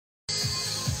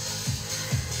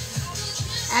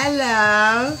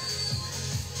Hello,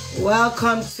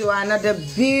 welcome to another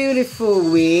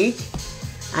beautiful week.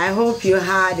 I hope you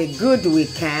had a good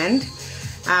weekend.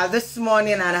 This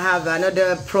morning I have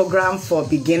another program for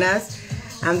beginners,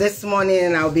 and this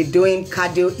morning I'll be doing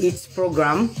cardio HITT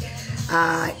program.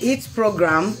 HITT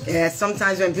program,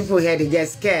 sometimes when people hear, they get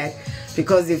scared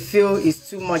because they feel it's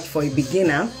too much for a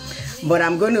beginner, but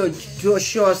I'm going to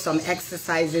show some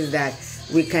exercises that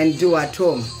we can do at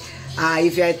home.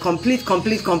 If you're a complete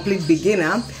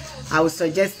beginner, I would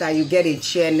suggest that you get a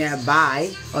chair nearby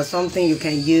or something you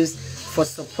can use for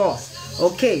support.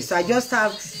 Okay, so I just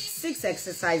have 6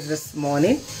 exercises this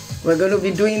morning. We're going to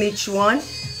be doing each one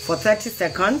for 30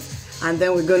 seconds, and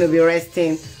then we're going to be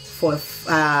resting for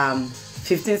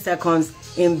 15 seconds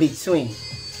in between.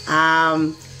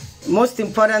 Most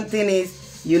important thing is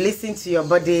you listen to your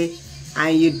body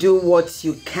and you do what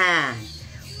you can.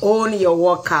 Own your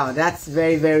workout. That's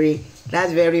very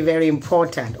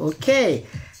important. Okay,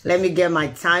 let me get my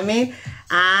timing.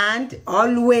 And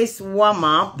always warm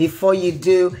up before you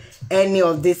do any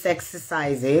of these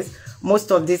exercises.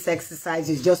 Most of these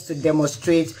exercises just to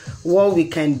demonstrate what we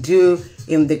can do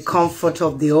in the comfort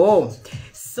of the home.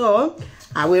 So,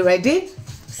 are we ready?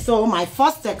 So, my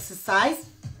first exercise,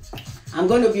 I'm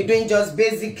going to be doing just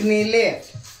basic knee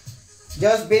lift.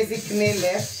 Just basic knee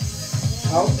lift.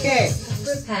 Okay.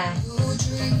 Prepare.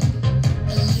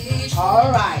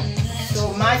 All right.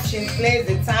 So match in place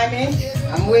the timing.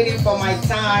 I'm waiting for my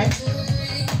time.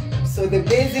 So the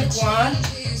basic one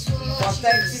for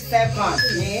 30 seconds.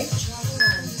 Yeah?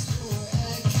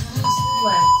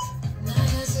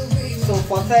 So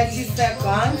for 30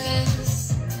 seconds.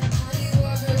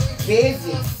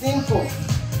 Basic, simple.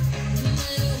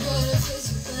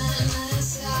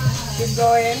 Keep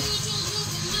going.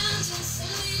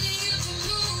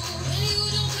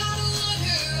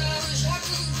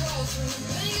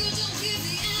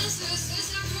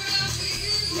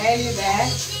 Nearly there.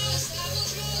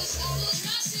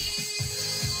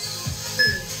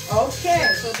 Okay,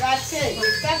 so that's it.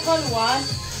 The second one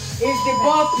is the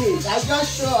burpees. I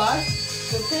just showed us.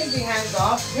 So take the hands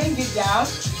off, bring it down.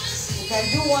 You can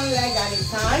do one leg at a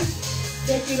time.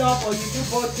 Take it up, or you do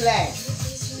both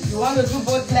legs. If you want to do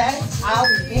both legs, out,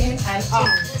 in, and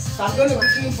up. So I'm going to be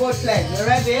doing both legs. You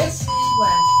ready?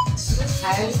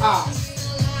 And up.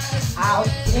 Out,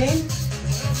 in.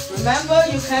 Remember,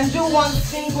 you can do one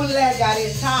single leg at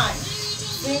a time.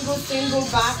 Single,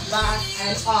 back,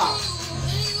 and up.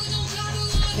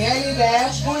 Nearly there.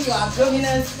 Pull your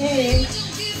abdominals in.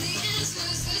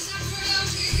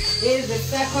 Here's the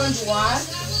second one.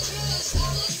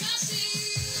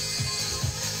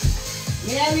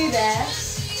 Nearly there.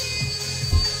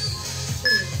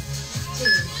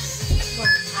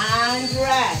 And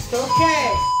rest.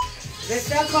 Okay. The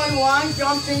second one,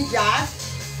 jumping jacks.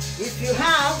 If you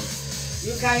have,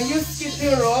 you can use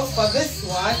skipping rope for this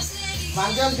one. But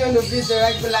I'm just going to do the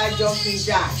regular jumping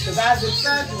jack. So that's the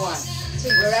third one.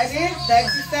 You ready? 30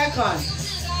 seconds.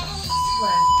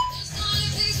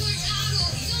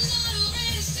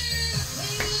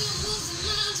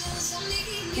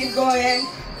 Keep going.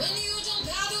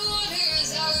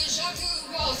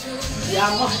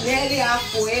 Yeah, nearly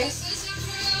halfway.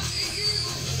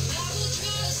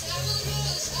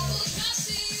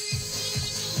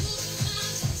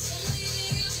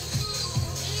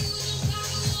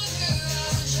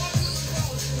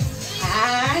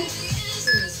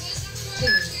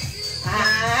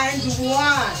 And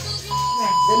one.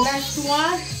 The next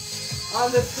one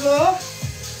on the floor,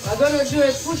 we're going to do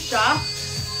a push-up.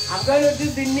 I'm going to do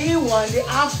the knee one, the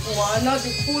half one, not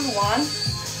the full one.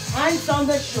 Hands on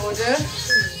the shoulder,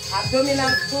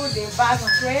 abdominal folding, back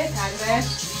straight, and then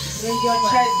bring your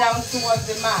chest down towards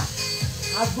the mat.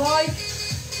 Avoid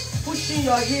pushing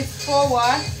your hips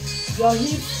forward. Your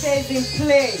hips stays in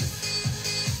place.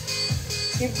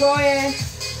 Keep going.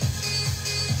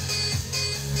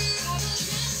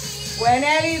 We're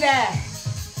nearly there.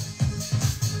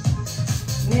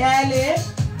 Nearly.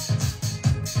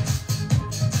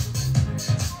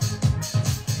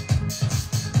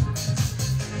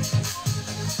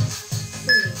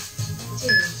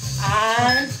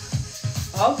 And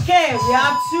okay, we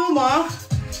have 2 more.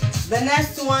 The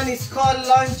next one is called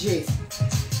lunges.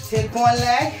 Take one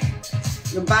leg,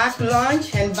 your back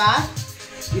lunge and back.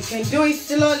 You can do it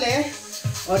slowly,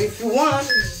 or if you want,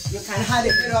 you can add a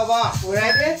bit of up.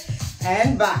 Ready?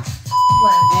 And back.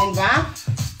 And back.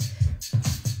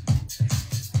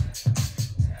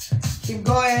 Keep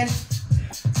going.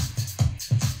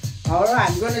 All right,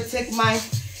 I'm going to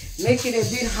make it a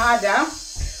bit harder.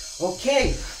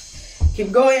 Okay.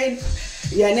 Keep going.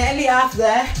 You're nearly half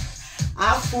there.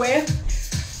 Halfway.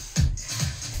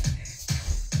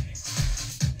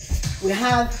 We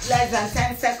have less than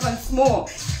 10 seconds more.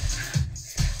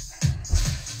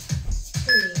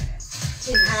 3,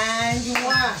 2, and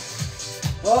 1.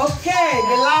 Okay,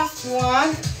 the last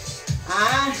one.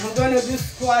 And I'm going to do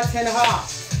squats and half.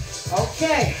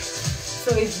 Okay,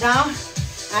 so it's down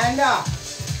and up.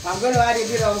 I'm going to add a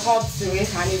bit of hop to it,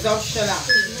 and it's optional.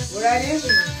 You ready?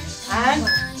 And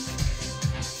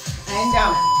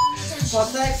down for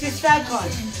 30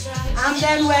 seconds. And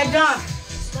then we're done.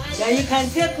 Then you can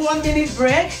take 1 minute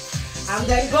break and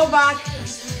then go back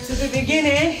to the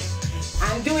beginning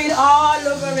and do it all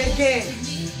over again.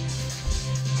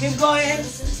 Keep going.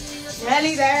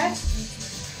 Nearly there.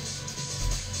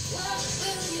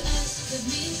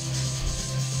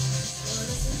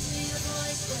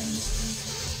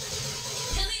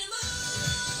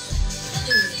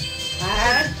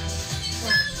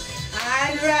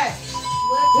 And rest.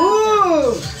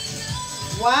 Ooh.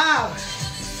 Wow.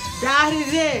 That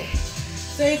is it.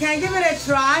 So you can give it a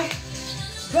try.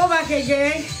 Go back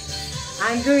again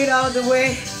and do it all the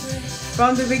way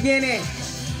from the beginning.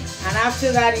 And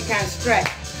after that you can stretch.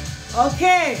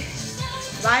 Okay.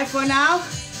 Bye for now.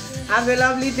 Have a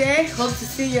lovely day. Hope to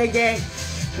see you again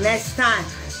next time.